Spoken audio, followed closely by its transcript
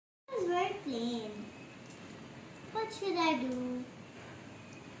airplane. What should I do?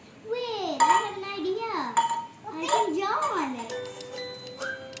 Wait, I have an idea. I can jump on it.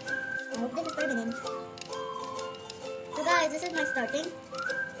 I hope this is permanent. So guys, this is my starting.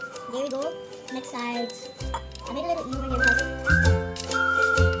 There we go. Next side. I made a little E over here because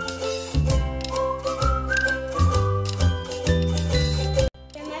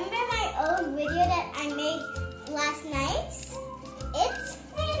remember my old video that I made last night? It's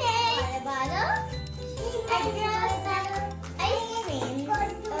finished. Water bottle. I got some ice cream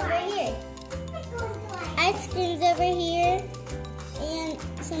over here. Ice creams over here and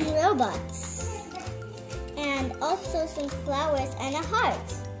some robots. And also some flowers and a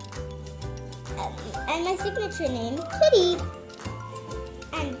heart. And my signature name, Kitty.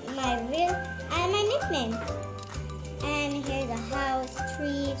 And my nickname. And here's a house,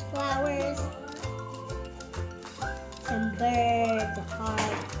 trees, flowers, some birds, a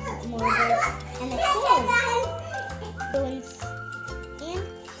heart, more birds, and a phone. And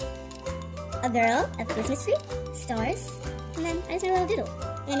a girl, a Christmas tree, stars, and then I just made a little doodle.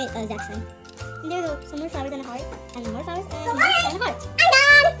 And I made a Zach sign. And there we go, some more flowers and a heart, and more flowers and a heart. I'm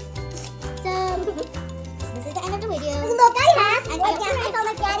done! So, this is the end of the video. Look, I have. And I also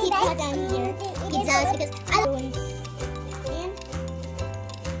pizza down here. Pizzas because I love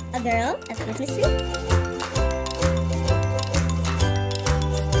and a girl, a Christmas tree.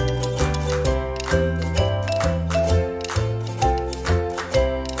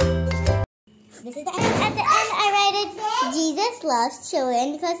 This is the end. At the end, I wrote Jesus loves children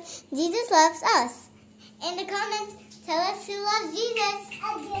because Jesus loves us. In the comments, tell us who loves Jesus.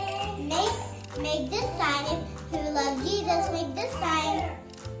 Make this sign. If you love Jesus, make this sign.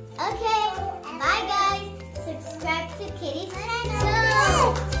 Okay, bye guys. Subscribe to Kitty's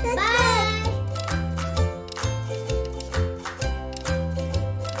channel. Bye.